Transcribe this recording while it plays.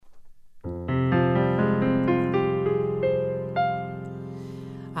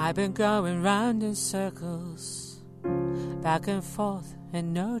I've been going round in circles, back and forth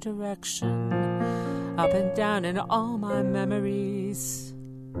in no direction, up and down in all my memories.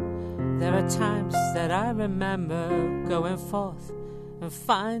 There are times that I remember going forth and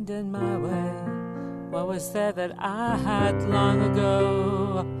finding my way. What was there that I had long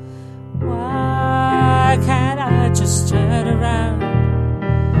ago? Why can't I just turn around?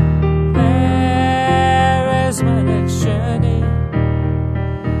 Where is my next journey?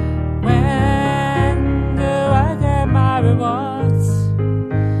 When do I get my rewards?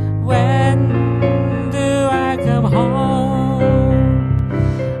 When do I come home?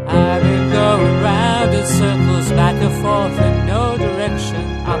 I've been going round in circles, back and forth in no direction,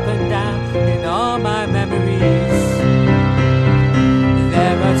 up and down in all my memories.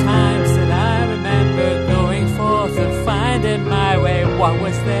 There are times that I remember going forth and finding my way. What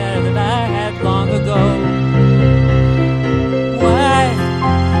was there that I had long ago? Why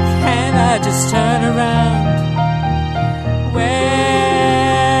can't I just turn around?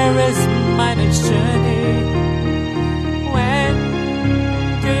 Where is my next journey? When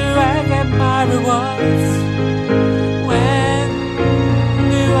do I get my rewards? When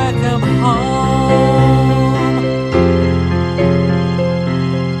do I come home?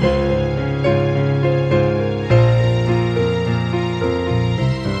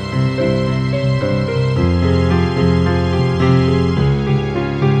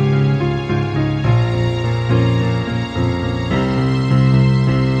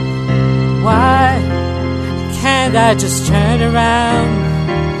 Why can't I just turn around?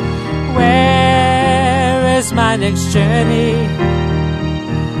 Where is my next journey?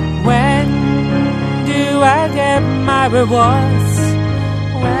 When do I get my rewards?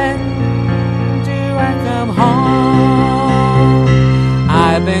 When do I come home?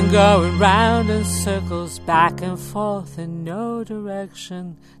 I've been going round in circles, back and forth in no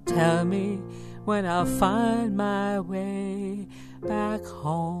direction. Tell me when I'll find my way back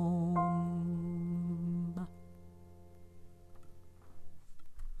home.